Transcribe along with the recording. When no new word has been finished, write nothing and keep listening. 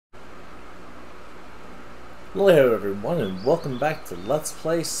Lali-ho everyone, and welcome back to Let's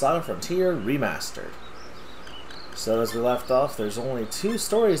Play SaGa Frontier Remastered. So as we left off, there's only two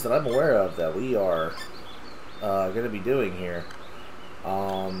stories that I'm aware of that we are going to be doing here.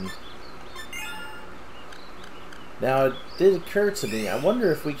 Now it did occur to me, I wonder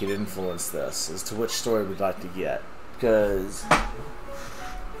if we could influence this as to which story we'd like to get. Because,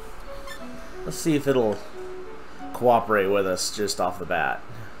 let's see if it'll cooperate with us just off the bat.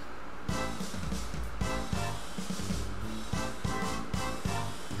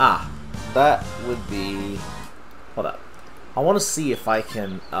 That would be... Hold up. I want to see if I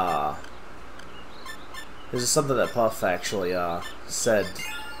can, this is something that Puff actually, said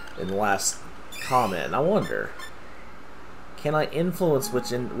in the last comment, and I wonder, can I influence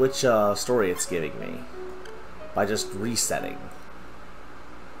which story it's giving me by just resetting?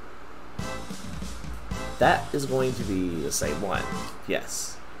 That is going to be the same one.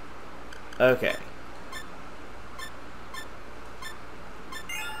 Yes. Okay.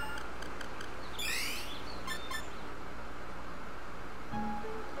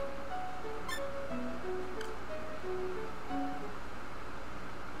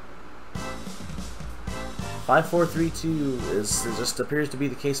 Five, 4, 3, 2 just appears to be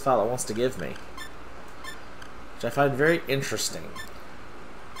the case file it wants to give me, which I find very interesting.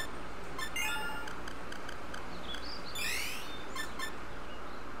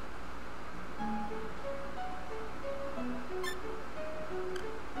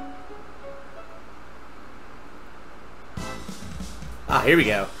 Here we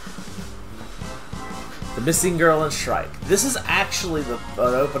go. The Missing Girl and Shrike. This is actually an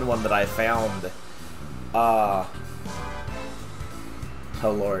open one that I found. Oh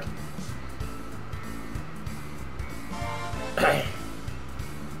Lord. I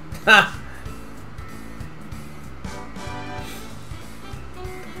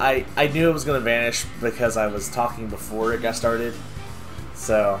knew it was gonna vanish because I was talking before it got started.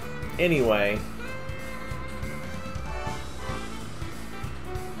 So, anyway.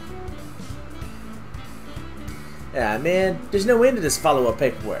 Yeah, man, there's no end to this follow-up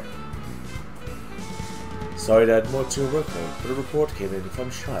paperwork. Sorry to add more to your workload, but a report came in from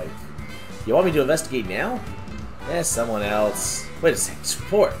Shrike. You want me to investigate now? Yeah, someone else. Wait a second, this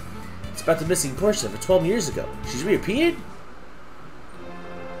report. It's about the missing person from 12 years ago. She's reappeared?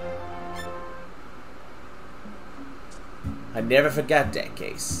 I never forgot that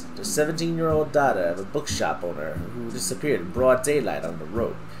case. The 17-year-old daughter of a bookshop owner who disappeared in broad daylight on the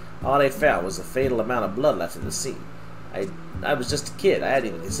road. All they found was a fatal amount of blood left in the scene. I was just a kid. I hadn't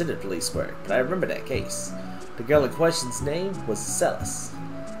even considered police work, but I remember that case. The girl in question's name was Asellus.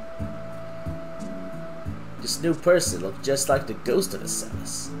 This new person looked just like the ghost of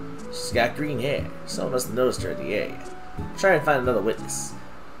Asellus. She's got green hair. Someone must have noticed her in the area. Try and find another witness.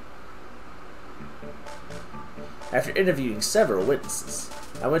 After interviewing several witnesses,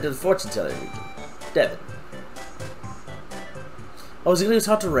 I went to the fortune-telling region, Devon. Oh, is he going to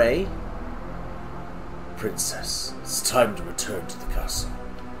talk to Ray? Princess, it's time to return to the castle.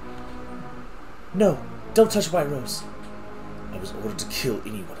 No, don't touch White Rose. I was ordered to kill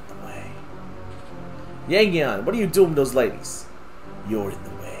anyone in the way. Yang, what are you doing with those ladies? You're in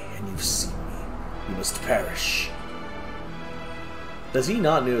the way, and you've seen me. You must perish. Does he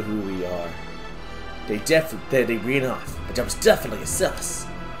not know who we are? They ran off, but that was definitely Asellus.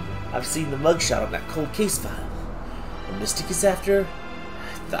 I've seen the mugshot on that cold case file. The Mystic is after her?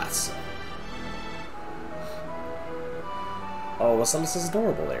 I thought so. Oh, Asellus is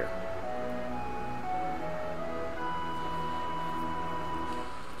adorable there.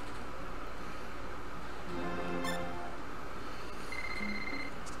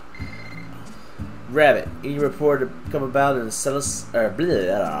 Rabbit, any report come about in Asellus,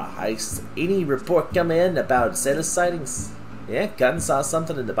 any report come in about Asellus sightings? Yeah, Gunn saw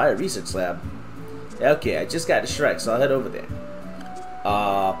something in the bio research lab. Okay, I just got to Shrek, so I'll head over there.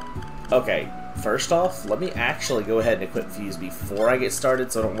 Okay. First off, let me actually go ahead and equip Fuse before I get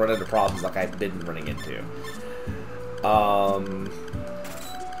started so I don't run into problems like I've been running into.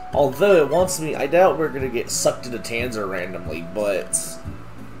 Although it wants me, I doubt we're going to get sucked into Tanzer randomly, but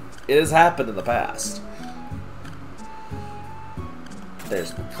it has happened in the past.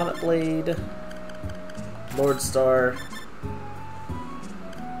 There's my Comet Blade, Lord Star.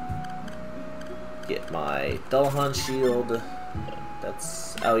 Get my Dullahan Shield.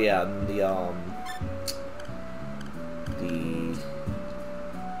 That's, oh yeah, and the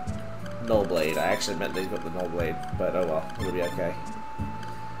Null Blade. I actually meant to put the Null Blade, but oh well, it'll be okay.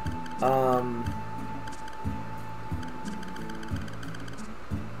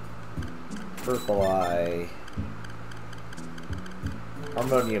 Purple Eye,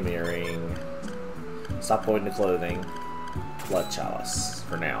 Harmonium Earring, Stop going to clothing. Blood chalice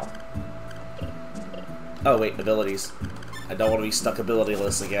for now. Oh wait, abilities. I don't want to be stuck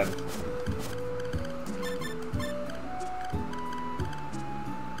abilityless again.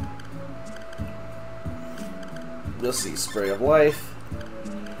 We'll see. Spray of life.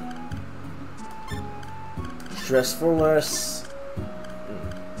 Stressfulness.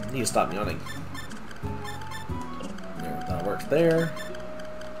 Need to stop yawning. There, that worked there.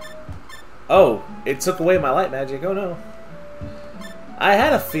 Oh, it took away my light magic. Oh no. I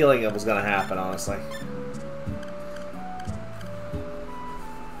had a feeling it was going to happen, honestly.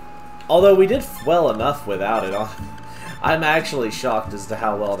 Although we did well enough without it. I'm actually shocked as to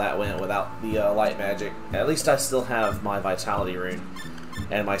how well that went without the light magic. At least I still have my vitality rune.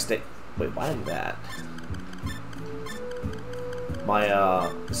 And my Wait, why did that?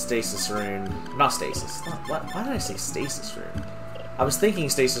 My stasis rune. Not stasis. Why did I say stasis rune? I was thinking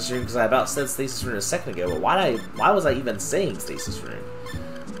stasis rune because I about said stasis rune a second ago, but why was I even saying stasis rune?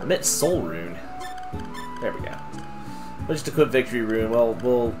 I meant soul rune. There we go. We'll just equip victory rune. Well,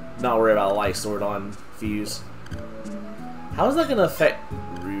 we'll not worry about a light sword on Fuse. How is that going to affect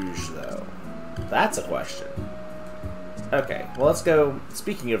Rouge, though? That's a question. Okay, well let's go,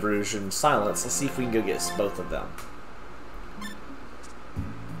 speaking of Rouge and Silence, let's see if we can go get both of them.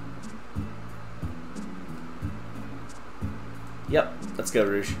 Yep, let's go,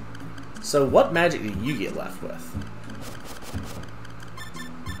 Rouge. So, what magic do you get left with?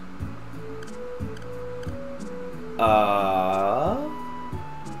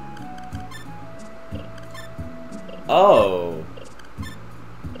 Oh.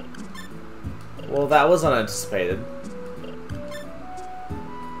 Well, that was unanticipated.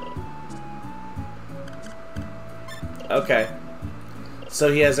 Okay.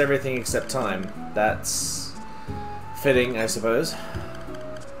 So he has everything except time. That's fitting, I suppose.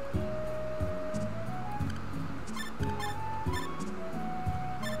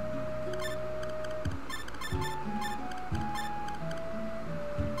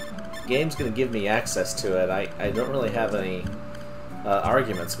 Game's gonna give me access to it. I don't really have any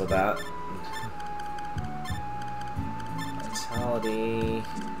arguments with that. Vitality.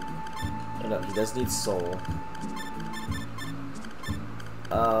 Oh, no, he does need soul.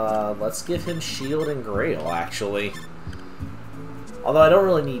 Let's give him shield and grail, actually. Although I don't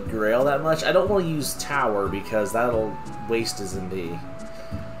really need grail that much. I don't want to use tower because that'll waste his MP.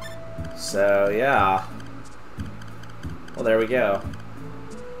 So, yeah. Well, there we go.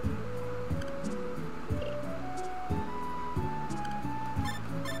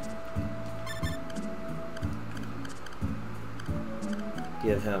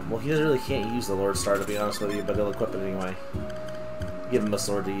 Give him... Well, he really can't use the Lord Star, to be honest with you, but he'll equip it anyway. Give him a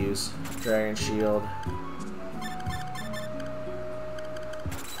sword to use. Dragon Shield.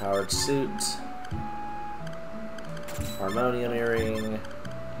 Powered Suit. Harmonium Earring.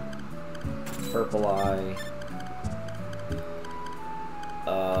 Purple Eye.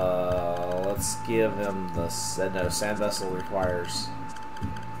 Let's give him the... No, Sand Vessel requires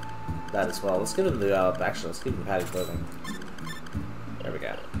that as well. Let's give him the... actually, let's give him the Padded Clothing. There we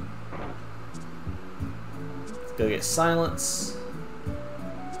go. Let's go get Silence.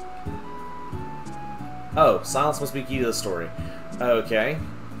 Oh, Silence must be key to the story. Okay.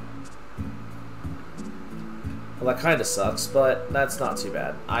 Well, that kind of sucks, but that's not too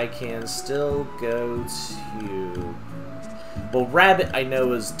bad. I can still go to... Well, Rabbit, I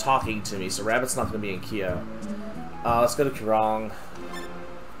know, is talking to me, so Rabbit's not going to be in Kyo. Let's go to Kirong.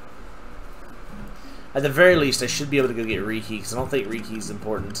 At the very least, I should be able to go get Riki, because I don't think Riki's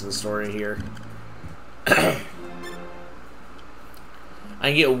important to the story here. I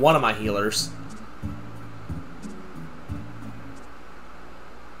can get one of my healers.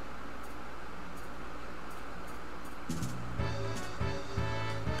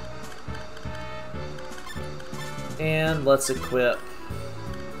 And let's equip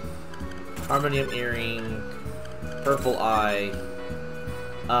Harmonium Earring, Purple Eye,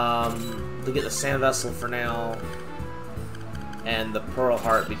 to get the Sand Vessel for now, and the Pearl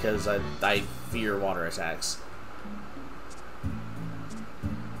Heart because I fear water attacks.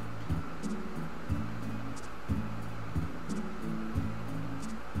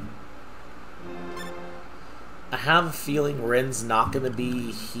 I have a feeling Ren's not going to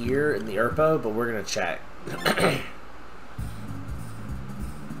be here in the Urpo, but we're going to check.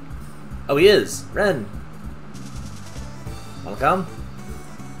 Oh, he is! Ren! Wanna come?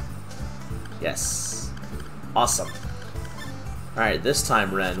 Yes. Awesome. Alright, this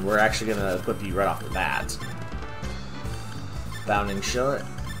time, Ren, we're actually gonna equip you right off the bat. Bounding Shot.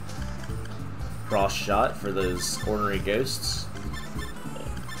 Cross Shot for those ornery ghosts.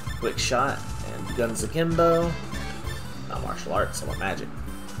 Quick Shot. And Guns akimbo. Not martial arts, I want magic.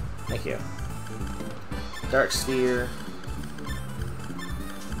 Thank you. Dark sphere.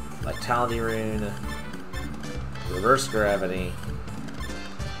 Vitality rune. Reverse gravity.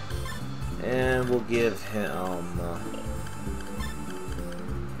 And we'll give him...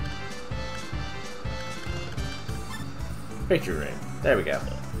 victory ring. There we go.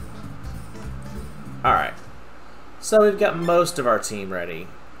 Alright. So we've got most of our team ready.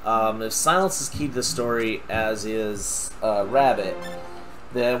 If silence is key to the story, as is Rabbit,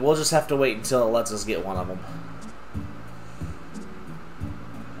 then we'll just have to wait until it lets us get one of them.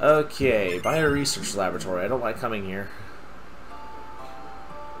 Okay, Bio Research Laboratory. I don't like coming here.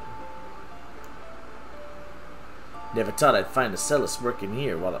 Never thought I'd find Asellus working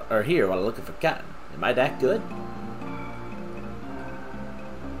here while looking for cotton. Am I that good?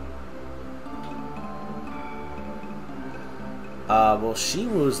 Well, she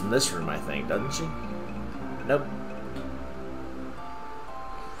was in this room, I think, doesn't she? Nope.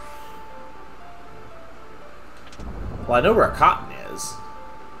 Well, I know where cotton is.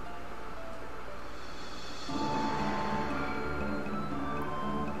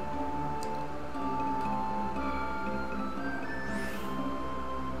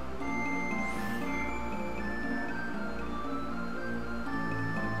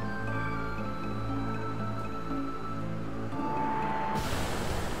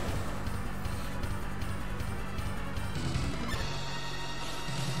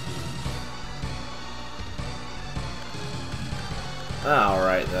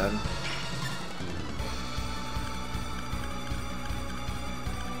 Alright then.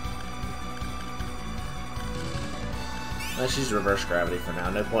 Let's use reverse gravity for now.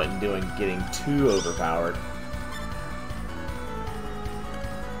 No point in getting too overpowered.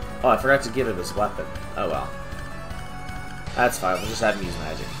 Oh, I forgot to give him his weapon. Oh well. That's fine, we'll just have him use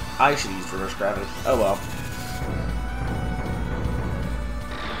magic. I should use reverse gravity. Oh well.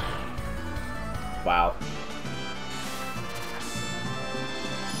 Wow.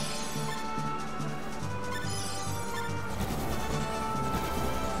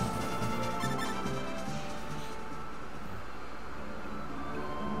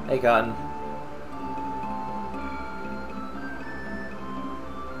 Hey, Cotton.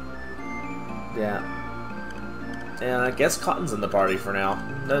 Yeah. And I guess Cotton's in the party for now.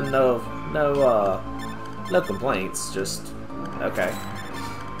 No complaints. Just okay.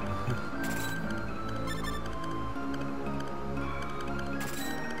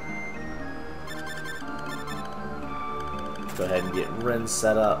 Go ahead and get Ren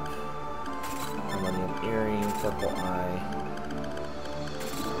set up. Millennium Earring, Purple Eye.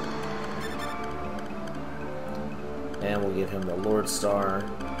 And we'll give him the Lord Star.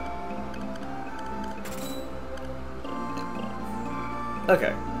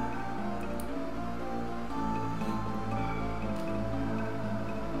 Okay.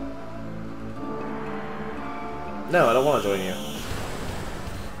 No, I don't want to join you.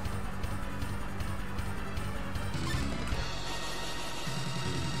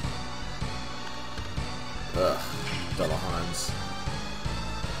 Ugh, double Hans.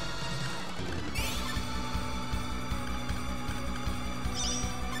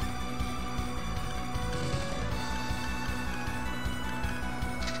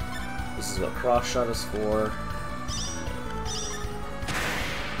 This is what cross shot is for.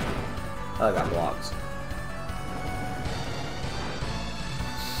 Oh, I got blocked.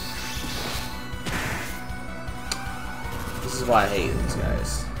 This is why I hate these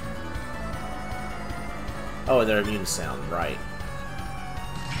guys. Oh, and they're immune to sound, right.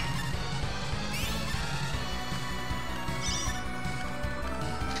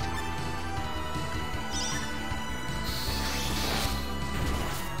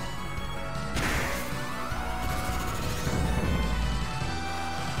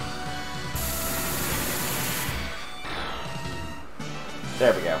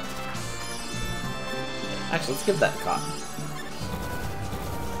 There we go. Actually, let's give that to Cotton.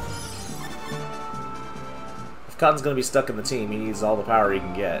 If Cotton's gonna be stuck in the team, he needs all the power he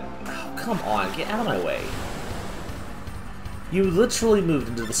can get. Oh, come on, get out of my way. You literally moved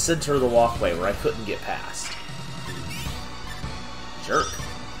into the center of the walkway where I couldn't get past. Jerk.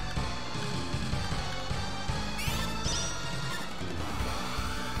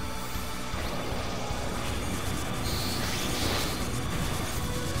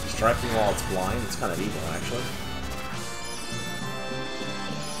 Striking while it's blind, it's kind of evil, actually.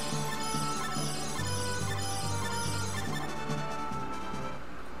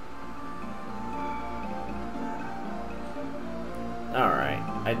 Alright,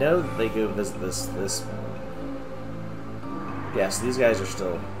 I know that they go visit this. Yeah, so these guys are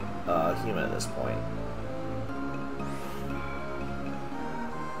still human at this point.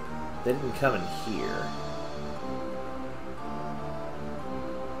 They didn't come in here.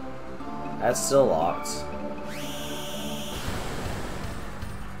 That's still locked.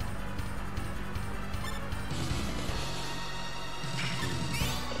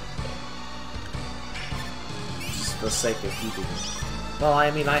 Just for the sake of keeping... Well,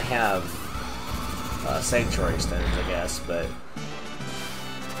 I mean, I have sanctuary stones, I guess, but...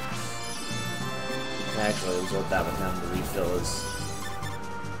 Actually, it was worth that with him to refill his...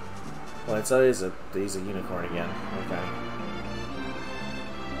 Well, it's always he's a unicorn again. Okay.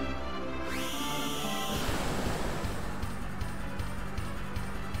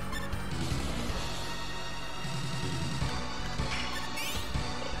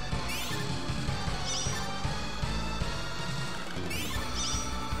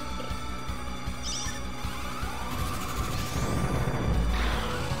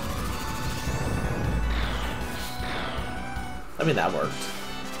 I mean, that worked.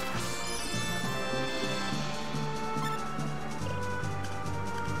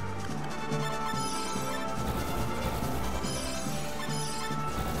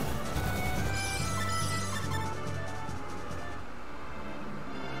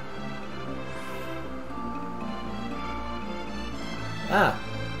 Ah,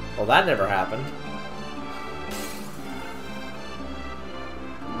 well, that never happened.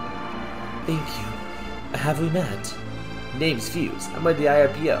 Thank you. Have we met? Name's Fuse. I'm by the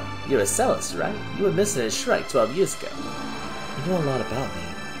IRPO. You're Asellus, right? You were missing at Shrike 12 years ago. You know a lot about me.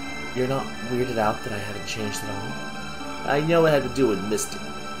 You're not weirded out that I haven't changed at all? I know it had to do with Mystic.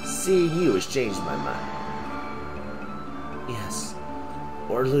 Seeing you has changed my mind. Yes.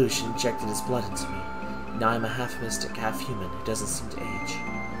 Orluge injected his blood into me. Now I'm a half-mystic, half-human who doesn't seem to age.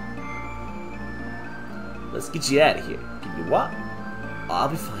 Let's get you out of here. Can you walk? I'll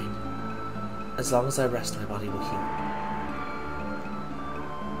be fine. As long as I rest, my body will heal.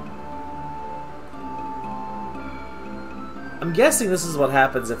 I'm guessing this is what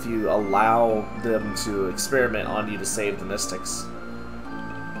happens if you allow them to experiment on you to save the mystics.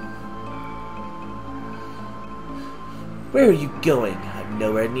 Where are you going? I'm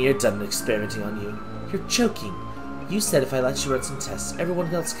nowhere near done experimenting on you. You're joking. You said if I let you run some tests,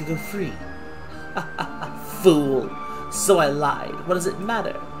 everyone else could go free. Fool! So I lied. What does it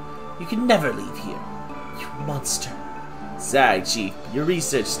matter? You can never leave here. You monster. Sorry, Chief. Your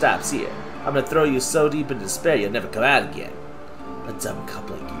research stops here. I'm gonna throw you so deep in despair you'll never come out again. A dumb cop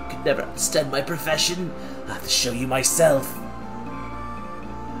like you could never understand my profession. I'll have to show you myself.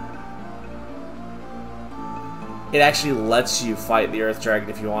 It actually lets you fight the Earth Dragon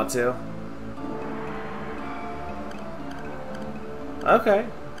if you want to. Okay.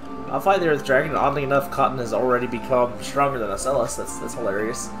 I'll fight the Earth Dragon. Oddly enough, Cotton has already become stronger than Asellus. That's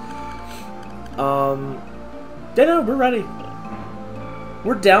hilarious. Yeah, no, we're ready.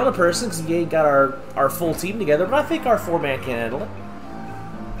 We're down a person because we ain't got our full team together, but I think our 4-man can handle it.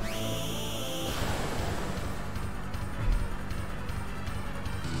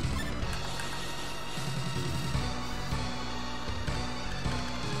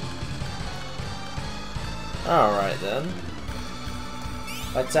 Alright then.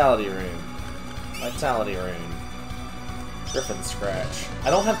 Vitality Rune. Vitality Rune. Griffin Scratch.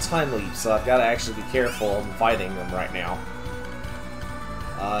 I don't have Time Leap, so I've got to actually be careful in fighting them right now.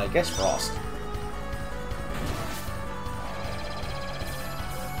 I guess Frost.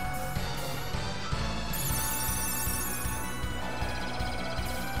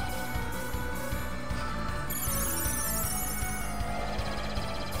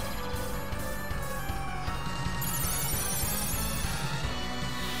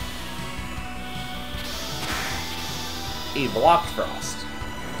 He blocked Frost.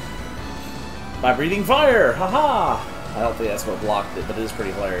 By breathing fire! Haha! I don't think that's what blocked it, but it is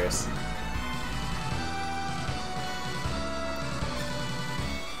pretty hilarious.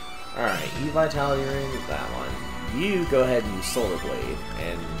 Alright, you Vitality Ring, that one. You go ahead and use Solar Blade,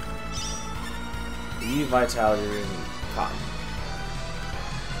 and you Vitality Ring, Cotton.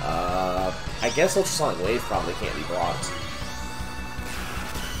 I guess Ultrasonic Wave probably can't be blocked.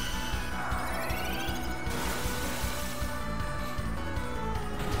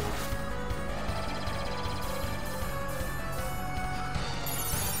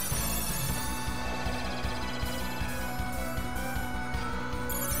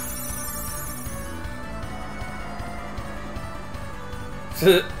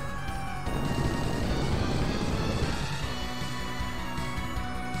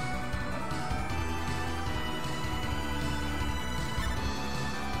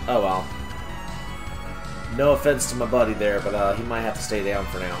 Oh well. No offense to my buddy there, but he might have to stay down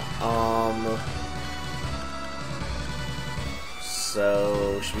for now.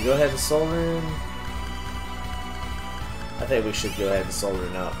 So should we go ahead and Soul Rune? I think we should go ahead and Soul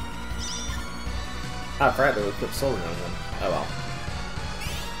Rune up. I forgot to equip Soul Rune on him. Oh well.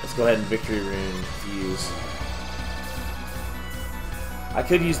 Let's go ahead and Victory Rune fuse. I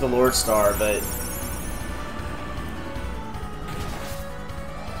could use the Lord Star, but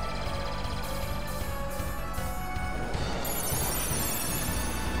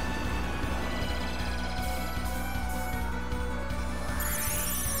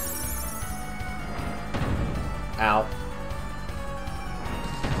ow.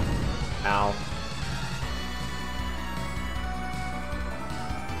 Ow.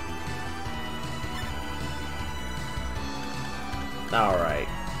 Alright.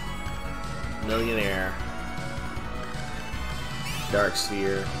 Millionaire. Dark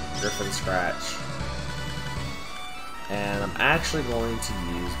Sphere. Griffin Scratch. And I'm actually going to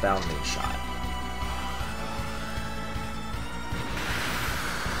use Bounding Shot.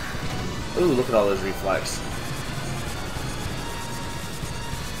 Ooh, look at all those reflex.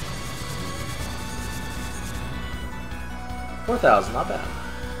 $4,000, not bad.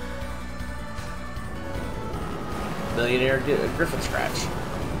 Millionaire Griffin Scratch.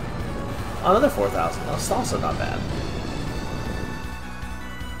 Oh, another 4,000. That's also not bad.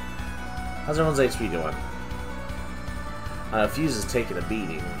 How's everyone's HP doing? Fuse is taking a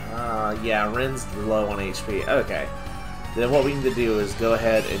beating. Yeah, Ren's low on HP. Okay. Then what we need to do is go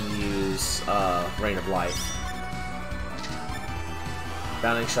ahead and use Rain of Life.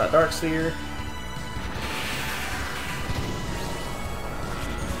 Bounding Shot Dark Sphere.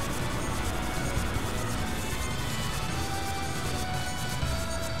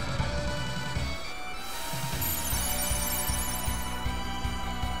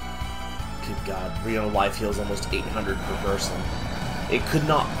 God, Rain of Life heals almost 800 per person. It could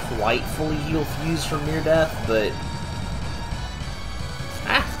not quite fully heal Fuse from near death, but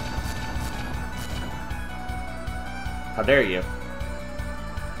how dare you?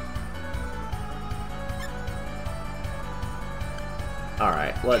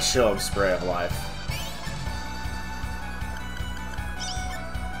 Alright, let's show him Spray of Life.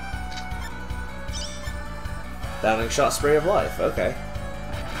 Bounding Shot Spray of Life, okay.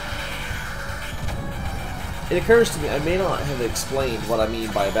 It occurs to me I may not have explained what I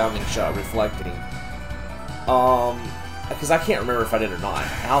mean by a Bounding Shot reflecting. Because I can't remember if I did or not.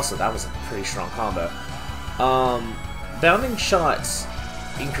 Also, that was a pretty strong combo. Bounding Shots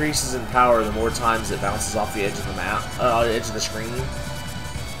increases in power the more times it bounces off the edge of the map, edge of the screen.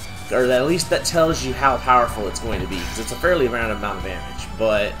 Or at least that tells you how powerful it's going to be, because it's a fairly random amount of damage,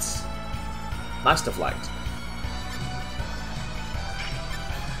 but nice deflect.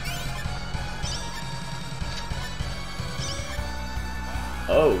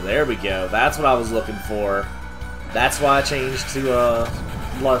 Oh, there we go. That's what I was looking for. That's why I changed to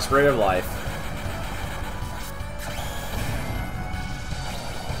Spray of Life.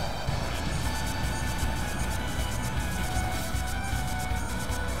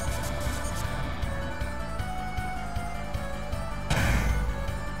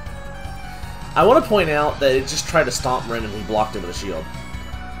 I want to point out that it just tried to stomp Ren and he blocked it with a shield.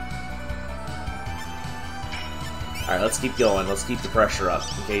 Alright, let's keep going. Let's keep the pressure up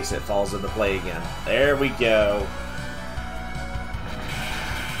in case it falls into play again. There we go.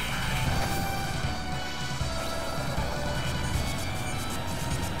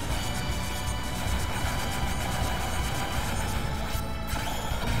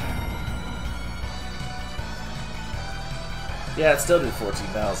 Yeah, it still did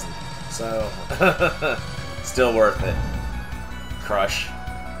 14,000. So, still worth it. Crush.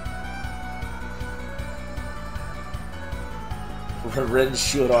 Ren's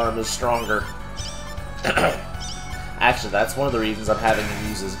shield arm is stronger. Actually, that's one of the reasons I'm having him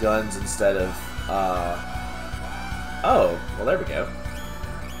use his guns instead of, oh, well there we go.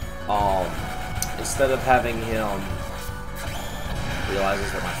 Instead of having him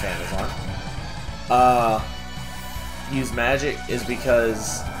realizes that my fan is on. Use magic is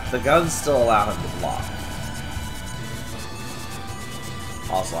because the guns still allow him to block.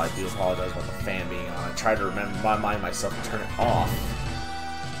 Also, I do apologize about the fan being on. I tried to remind myself to turn it off,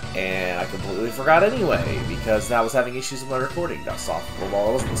 and I completely forgot anyway, because I was having issues with my recording software. Well,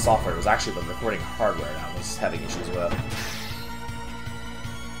 it wasn't the software, it was actually the recording hardware that I was having issues with.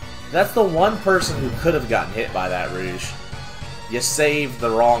 That's the one person who could have gotten hit by that, Rouge. You saved the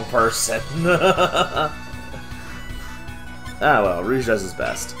wrong person. Ah well, Rouge does his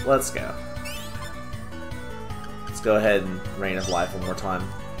best. Let's go. Let's go ahead and Rain of Life one more time.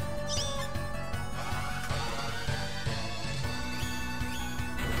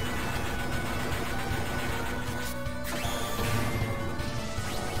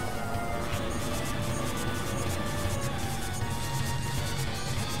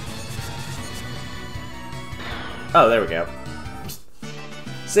 Oh, there we go.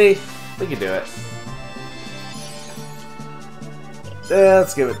 See? We can do it. Yeah,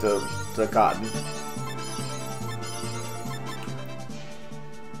 let's give it to Cotton.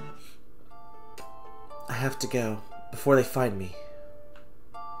 I have to go before they find me.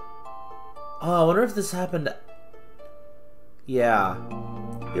 Oh, I wonder if this happened. Yeah.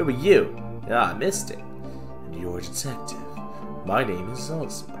 Who are you? Yeah, I missed it. And you're a detective. My name is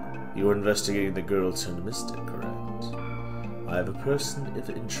Asellus. You're investigating the girl turned mystic, correct? I have a person of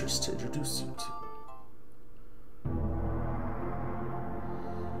interest to introduce you to.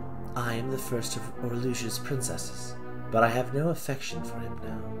 I am the first of Orlusia's princesses, but I have no affection for him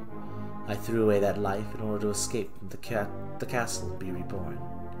now. I threw away that life in order to escape from the castle and be reborn.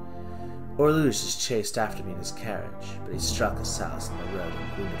 Orlusius chased after me in his carriage, but he struck Asellus on the road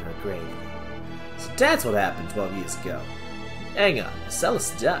and wounded her gravely. So that's what happened 12 years ago. Hang on,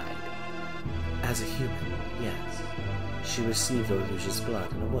 Asellus died. As a human, yes. She received Orlusia's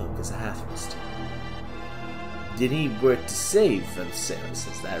blood and awoke as a half-mystic. Did he work to save Asellus,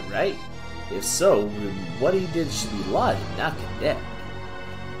 is that right? If so, what he did should be lauded, not condemned.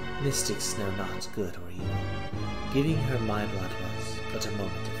 Mystics know not good or evil. Giving her my blood was but a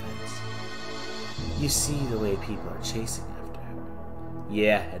moment of offense. You see the way people are chasing after her.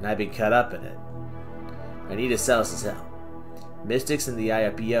 Yeah, and I've been caught up in it. I need Asellus' help. Mystics and the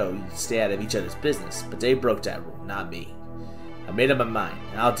IRPO stay out of each other's business, but they broke that rule, not me. I made up my mind,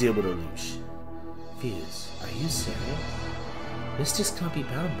 and I'll deal with Orlusia. Fuse, are you serious? Mystics can't be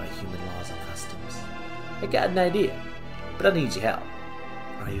bound by human laws and customs. I got an idea, but I need your help.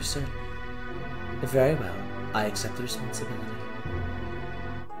 Are you certain? Very well, I accept the responsibility.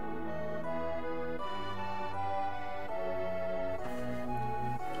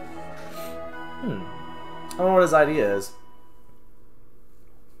 I don't know what his idea is.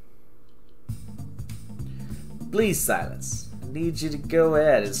 Please, Silence. I need you to go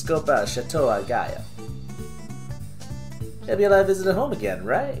ahead and scope out Chateau Gaia. Maybe you'll have visited home again,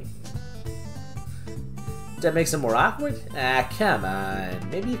 right? That makes it more awkward? Ah, come on.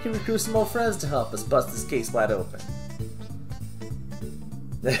 Maybe you can recruit some more friends to help us bust this case wide open.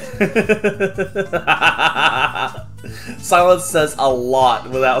 Silence says a lot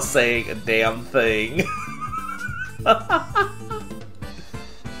without saying a damn thing.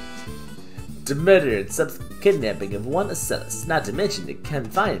 The murder and subsequent kidnapping of one Asellus, not to mention the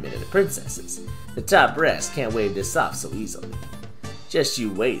confinement of the princesses. The top brass can't wave this off so easily. Just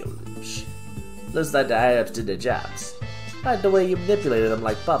you wait, Orlusia. Looks like the higher-ups did their jobs. Like the way you manipulated them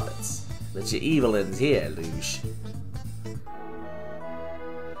like puppets. But your evil ends here, Luge.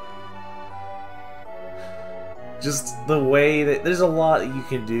 Just the way that there's a lot that you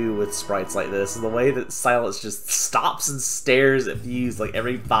can do with sprites like this, and the way that Silence just stops and stares at Fuse like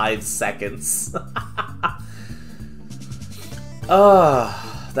every 5 seconds.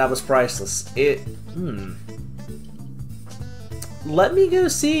 That was priceless. Let me go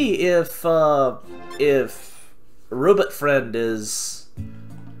see if Robot Friend is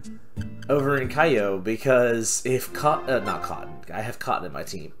over in Kaio, because if not Cotton, I have Cotton in my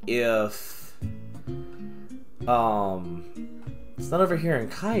team. If it's not over here in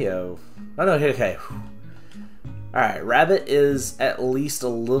Kaio. Oh no, okay. Alright, Rabbit is at least a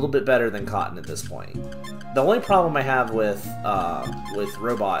little bit better than Cotton at this point. The only problem I have with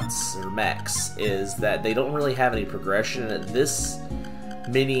robots or mechs is that they don't really have any progression. This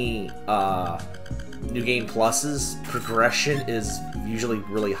many New Game Plus's progression is usually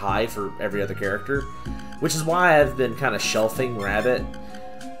really high for every other character, which is why I've been kind of shelving Rabbit.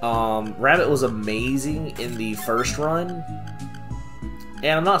 Rabbit was amazing in the first run,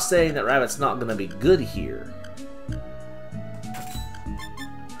 and I'm not saying that Rabbit's not going to be good here.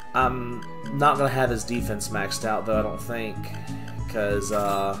 I'm not going to have his defense maxed out, though, I don't think, because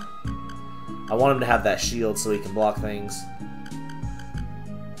I want him to have that shield so he can block things.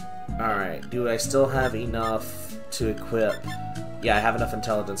 Alright, do I still have enough to equip? Yeah, I have enough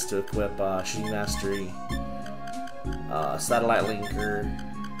intelligence to equip Shooting Mastery, Satellite Linker,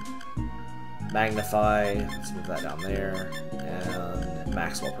 Magnify, let's move that down there, and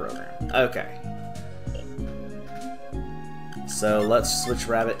Maxwell Program. Okay. So let's switch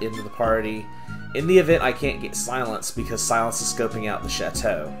Rabbit into the party. In the event I can't get Silence, because Silence is scoping out the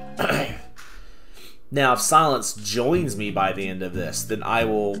Chateau. Now, if Silence joins me by the end of this, then I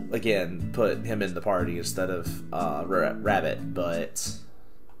will, again, put him in the party instead of Rabbit, but...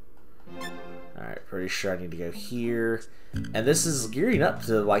 Alright, pretty sure I need to go here. And this is gearing up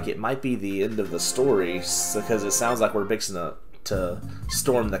to, like, it might be the end of the story, because it sounds like we're fixing to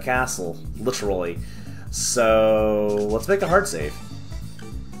storm the castle, literally. So, let's make a hard save.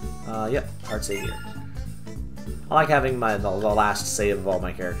 Yep, hard save here. I like having the last save of all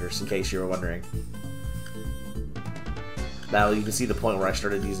my characters, in case you were wondering. Now you can see the point where I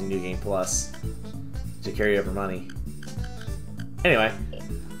started using New Game Plus to carry over money. Anyway.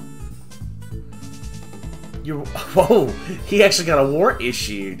 Whoa! He actually got a warrant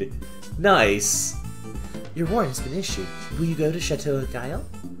issued! Nice! Your warrant has been issued. Will you go to Chateau Gael?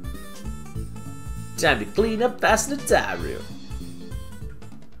 Time to clean up fast in the tie room.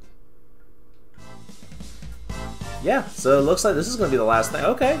 Yeah, so it looks like this is going to be the last thing.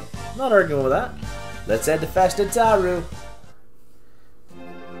 Okay, not arguing with that. Let's head to Fast and Taru.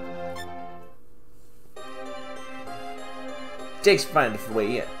 Jake's finding the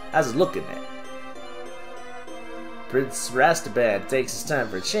way in. How's it looking there? Prince Rastaban takes his time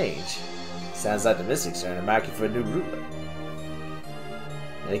for a change. Sounds like the Mystics are in the market for a new ruler.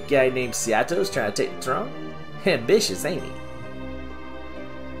 And a guy named Chateau's trying to take the throne? Ambitious, ain't he?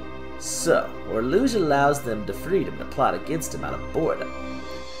 So, Orluge allows them the freedom to plot against him out of boredom.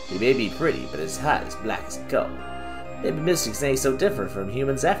 He may be pretty, but his heart is black as coal. Maybe mystics ain't so different from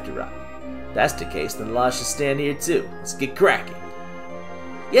humans after all. If that's the case, then law should stand here too. Let's get cracking.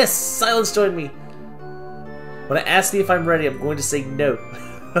 Yes, Silence joined me. When I ask me if I'm ready, I'm going to say no.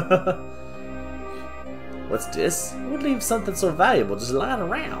 What's this? Who would leave something so valuable just lying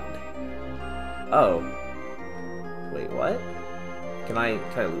around? Oh. Wait, what? Can I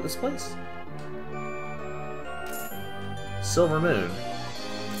loot this place? Silver Moon.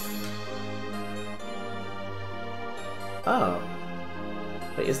 Oh.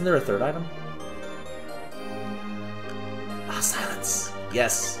 Wait, isn't there a third item? Ah, Silence.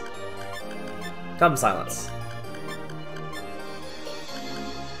 Yes. Come, Silence.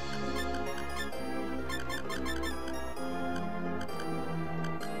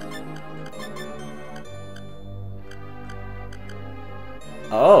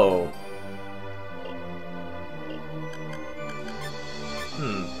 Oh.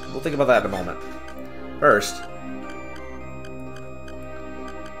 We'll think about that in a moment. First.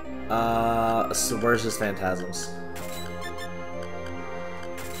 So where's his phantasms?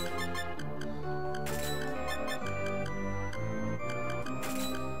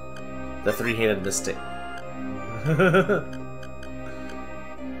 The three-handed mystic.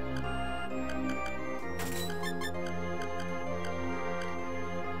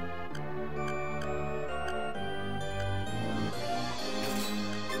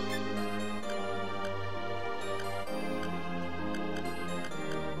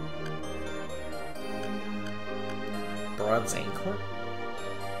 Bronze Anklet?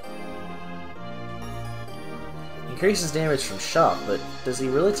 Increases damage from shock, but does he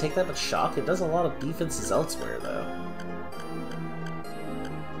really take that much shock? It does a lot of defenses elsewhere, though.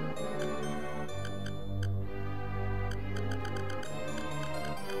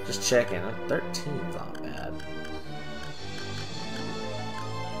 Just checking. 13's not bad.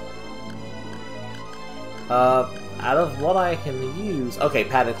 Out of what I can use... Okay,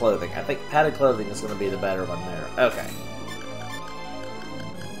 padded clothing. I think padded clothing is going to be the better one there. Okay.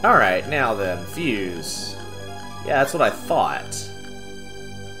 Alright, now then. Fuse. Yeah, that's what I thought.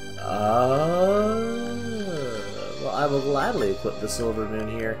 Well, I will gladly equip the Silver Moon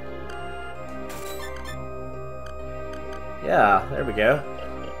here. Yeah, there we go.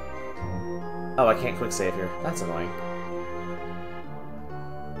 Oh, I can't quick save here. That's annoying.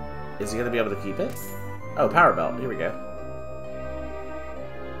 Is he going to be able to keep it? Oh, Power Belt. Here we go.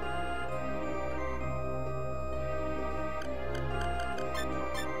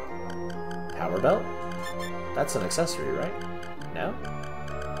 Power Belt? That's an accessory, right? No?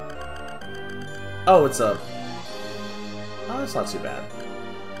 Oh, it's a... Oh, that's not too bad.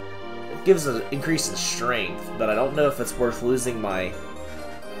 It gives an increase in strength, but I don't know if it's worth losing my...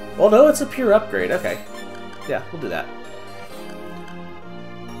 Well, no, it's a pure upgrade. Okay. Yeah, we'll do that.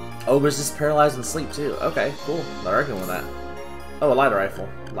 Oh, resist paralyzed and sleep, too. Okay, cool. Not arguing with that. Oh, a light rifle.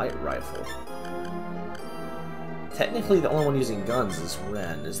 Light rifle. Technically, the only one using guns is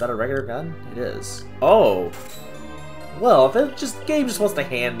Ren. Is that a regular gun? It is. Oh! Well, if the game just wants to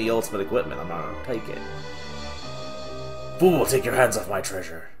hand me ultimate equipment, I'm not gonna take it. Fool, take your hands off my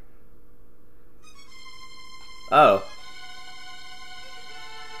treasure. Oh.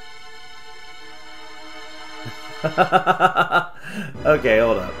 Okay,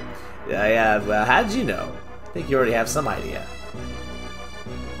 hold up. Yeah, well, how did you know? I think you already have some idea.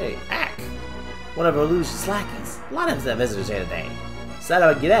 Hey, Ack! One of Orluge's lackeys. A lot of them visitors here today. So how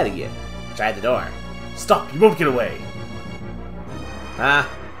do I get out of here? Try the door. Stop! You won't get away! Huh?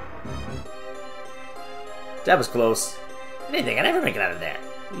 That was close. Anything, I never make it out of there.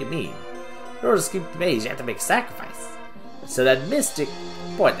 What do you mean? In order to escape the maze, you have to make a sacrifice. So that mystic...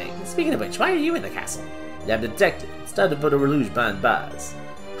 Poor thing. Speaking of which, why are you in the castle? I'm detective. It's time to put Orluge behind bars.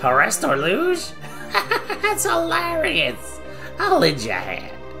 Arrest Orluge? That's hilarious! I'll lend you a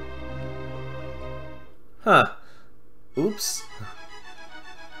hand. Huh. Oops.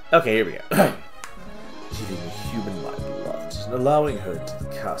 Okay, here we go. Giving a human my blood and allowing her into the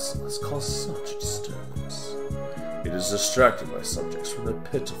castle has caused such a disturbance. It has distracted my subjects from their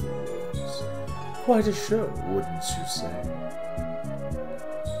pitiful woes. Quite a show, wouldn't you say?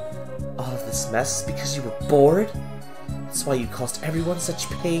 All of this mess because you were bored? That's why you caused everyone such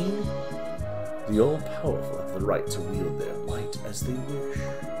pain? The all-powerful have the right to wield their might as they wish.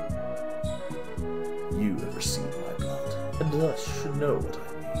 You have received my blood, and thus should know what I mean.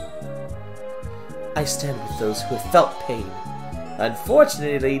 I stand with those who have felt pain.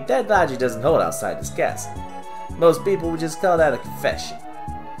 Unfortunately, that logic doesn't hold outside this castle. Most people would just call that a confession.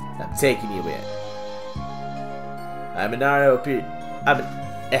 I'm taking you in. I'm an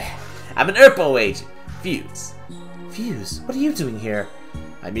Erpo agent. Fuse. Fuse? What are you doing here?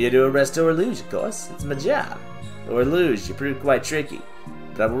 I'm here to arrest Orluge, of course. It's my job. Orluge, you proved quite tricky.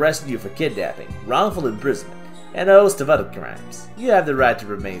 But I'm arresting you for kidnapping, wrongful imprisonment, and a host of other crimes. You have the right to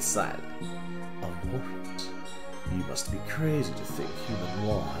remain silent. A warrant? You must be crazy to think human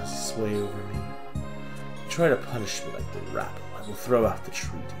law has sway over me. Try to punish me like the rabble, I will throw out the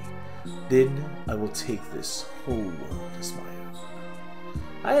treaty. Then I will take this whole world as my own.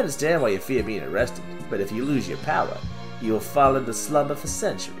 I understand why you fear being arrested, but if you lose your power, you will fall into slumber for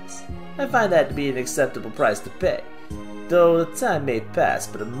centuries. I find that to be an acceptable price to pay, though the time may pass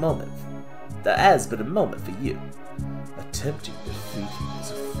but a moment for you. Attempting defeating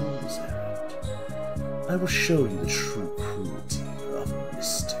is a fool's errand. I will show you the true cruelty of a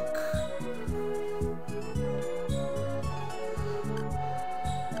mystic.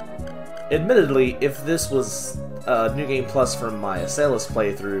 Admittedly, if this was New Game Plus from my Asellus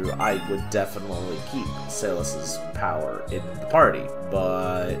playthrough, I would definitely keep Assellus's power in the party,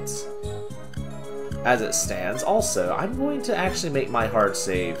 but as it stands, also, I'm going to actually make my hard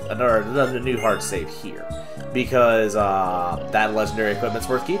save, another new hard save here, because that legendary equipment's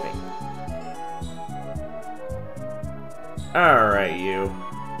worth keeping. Alright, you.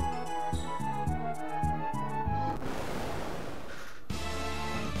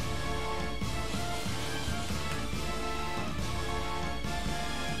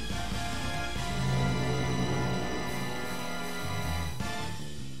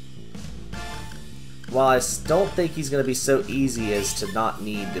 While I don't think he's going to be so easy as to not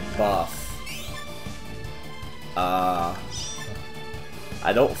need to buff, I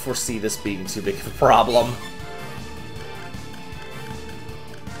don't foresee this being too big of a problem.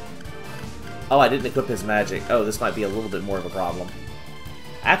 Oh, I didn't equip his magic. Oh, this might be a little bit more of a problem.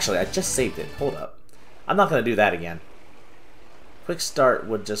 Actually, I just saved it. Hold up. I'm not going to do that again. Quick start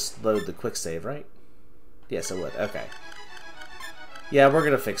would just load the quick save, right? Yes, it would. Okay. Yeah, we're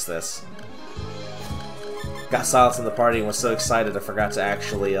going to fix this. Got silence in the party and was so excited I forgot to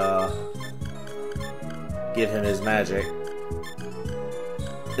actually give him his magic.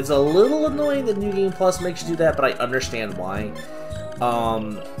 It's a little annoying that New Game Plus makes you do that, but I understand why.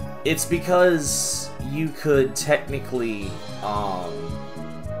 It's because you could technically a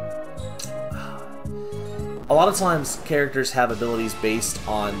lot of times characters have abilities based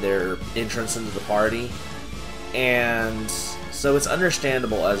on their entrance into the party, and so it's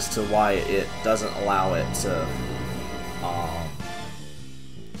understandable as to why it doesn't allow it to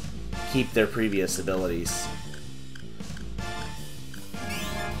keep their previous abilities.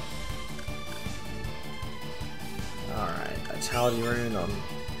 Alright, Vitality Rune on him,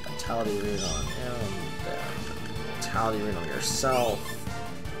 Vitality Rune on yourself.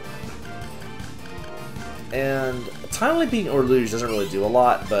 And Timely being Orluge doesn't really do a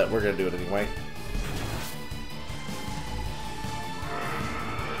lot, but we're gonna do it anyway.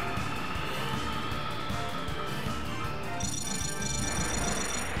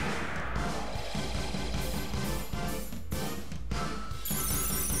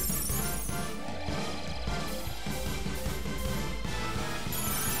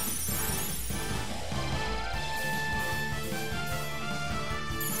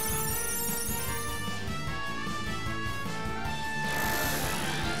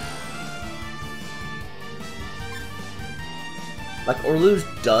 Like, Orluge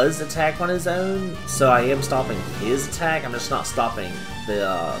does attack on his own, so I am stopping his attack. I'm just not stopping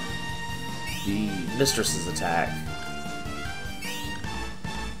the Mistress's attack.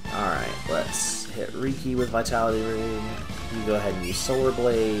 Alright, let's hit Riki with Vitality Rune. You go ahead and use Solar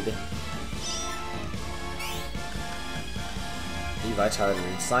Blade. You Vitality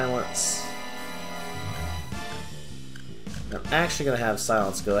Rune Silence. I'm actually going to have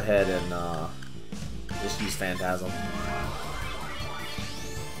Silence go ahead and Just use Phantasm.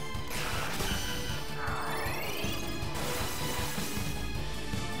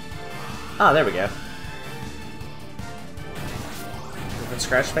 Ah, there we go. Different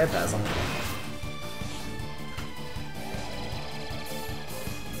scratch Phantasm.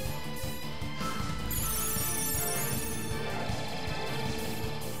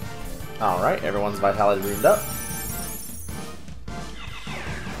 Alright, everyone's vitality roomed up.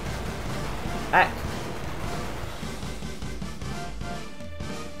 Ack!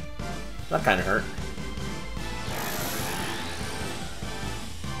 That kinda hurt.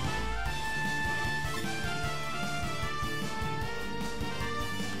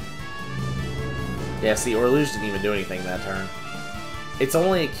 Yeah, see, Orluge didn't even do anything that turn. It's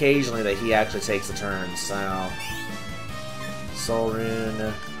only occasionally that he actually takes a turn, so... Soul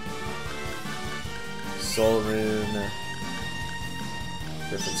Rune... Soul Rune...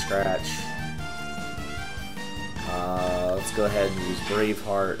 Different Scratch. Let's go ahead and use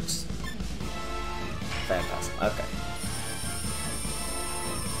Braveheart. Phantasm, okay.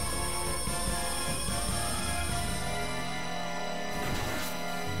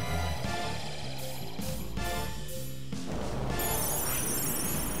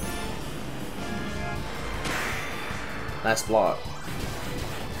 Nice block.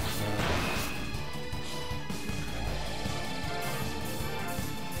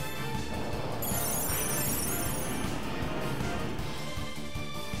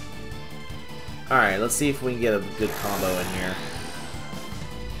 Alright, let's see if we can get a good combo in here.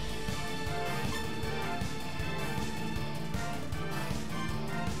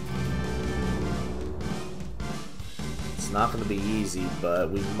 It's not going to be easy, but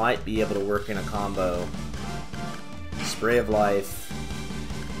we might be able to work in a combo. Spray of Life,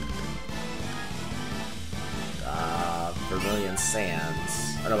 Vermilion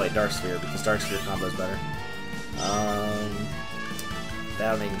Sands. Oh no, wait, Dark Sphere, because Dark Sphere combo is better.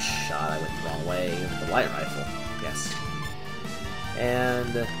 Bounding Shot, I went the wrong way with the Light Rifle, yes.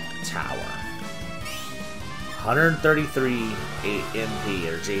 And Tower. 133 MP,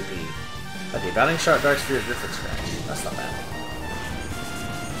 or JP. Okay, Bounding Shot, Dark Sphere, Different Scratch. That's not bad.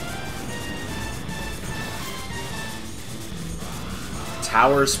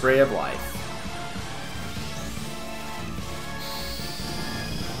 Tower Spray of Life.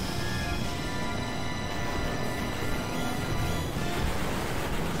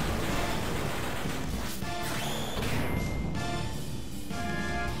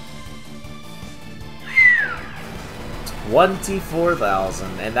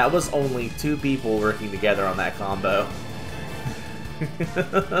 $24,000, and that was only 2 people working together on that combo.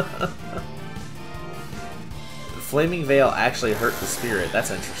 Flaming Veil actually hurt the spirit. That's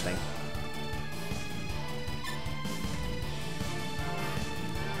interesting.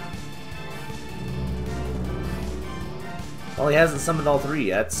 Well, he hasn't summoned all 3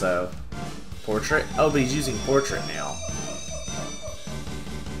 yet, so... Portrait? Oh, but he's using Portrait now.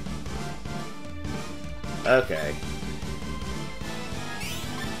 Okay.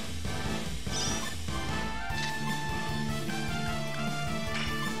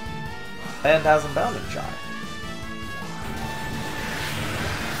 Phantasm Bounding Shot.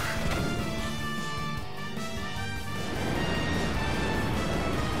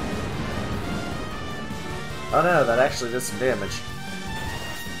 Oh no, that actually did some damage.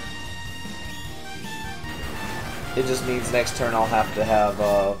 It just means next turn I'll have to have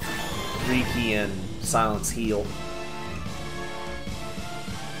Riki and Silence heal.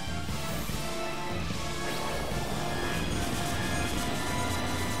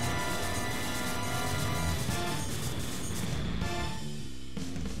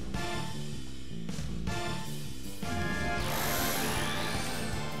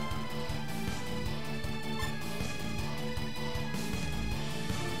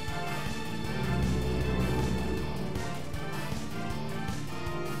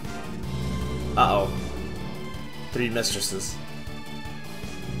 Uh-oh. 3 mistresses.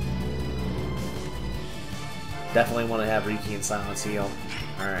 Definitely want to have Riki and Silence heal.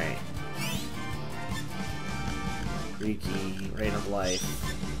 Alright. Riki, Rain of Life.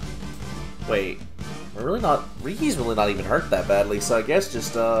 Wait. We're really not... Riki's really not even hurt that badly, so I guess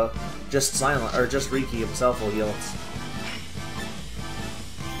just Silent... or just Riki himself will heal us.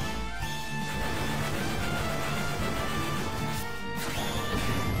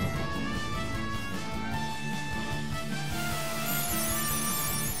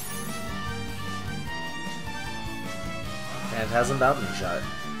 Phantasm Bounding Shot.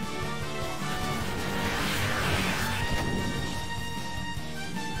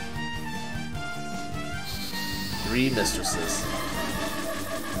 Three mistresses.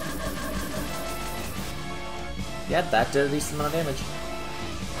 Yeah, that did a decent amount of damage.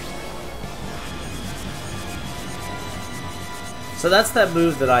 So that's that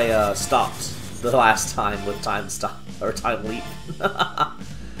move that I stopped the last time with time stop or time leap.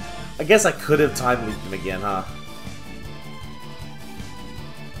 I guess I could have time leaped him again, huh?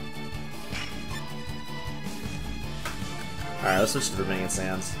 Alright, let's switch to the Vermilion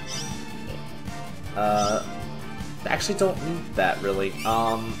Sands. Actually don't need that really.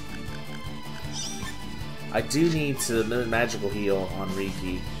 I do need to magical heal on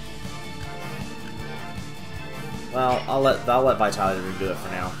Riki. Well, I'll let Vitality do it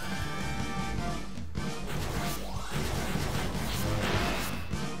for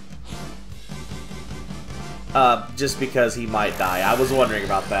now. Just because he might die. I was wondering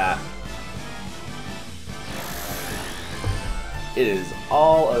about that. It is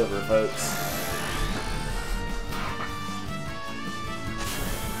all over, folks.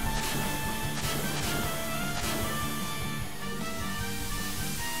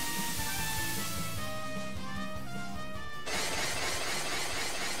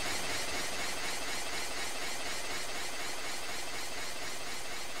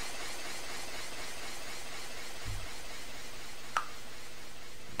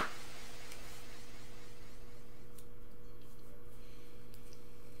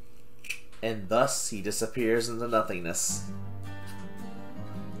 And thus he disappears into nothingness.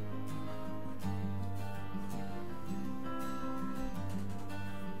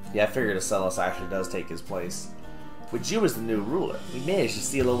 Yeah, I figured Asellus actually does take his place. With you as the new ruler, we managed to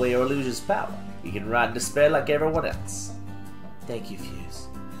steal away Orluge's power. We can ride in despair like everyone else. Thank you, Fuse.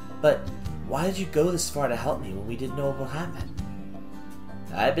 But why did you go this far to help me when we didn't know what would happen?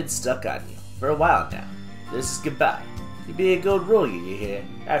 I've been stuck on you for a while now. This is goodbye. You be a good ruler, you hear?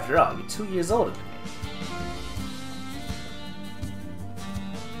 After all, you're 2 years older than me.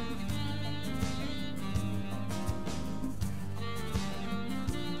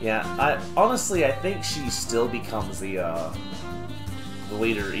 Yeah, honestly, I think she still becomes the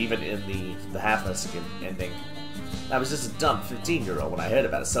leader, even in the Half-Life ending. I was just a dumb 15-year-old when I heard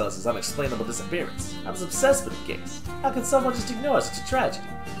about Asellus' unexplainable disappearance. I was obsessed with the case. How could someone just ignore such a tragedy?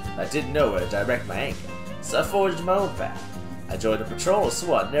 I didn't know where to direct my anger, so I forged my own path. I joined a patrol and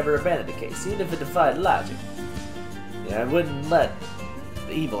swore I'd never abandon the case, even if it defied logic. Yeah, I wouldn't let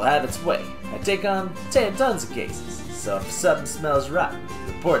the evil have its way. I take on tons of cases, so if something smells rotten,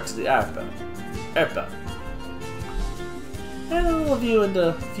 report to the ARPO. And a little view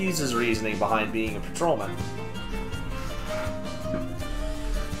into Fuse's reasoning behind being a patrolman.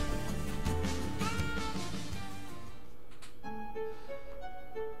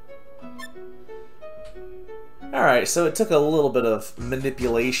 Alright, so it took a little bit of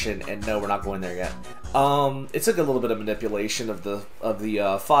manipulation, and no, we're not going there yet. It took a little bit of manipulation of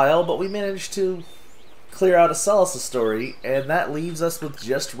the file, but we managed to clear out Asellus' story, and that leaves us with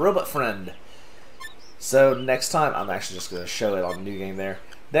just Robot Friend. So next time, I'm actually just going to show it on the new game there.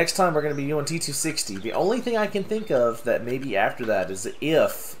 Next time we're going to be doing T260. The only thing I can think of that maybe after that is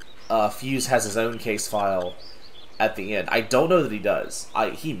if Fuse has his own case file at the end. I don't know that he does.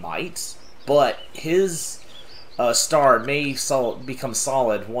 He might, but his star may become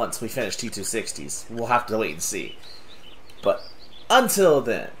solid once we finish T260s. We'll have to wait and see. But until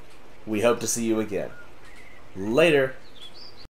then, we hope to see you again. Later.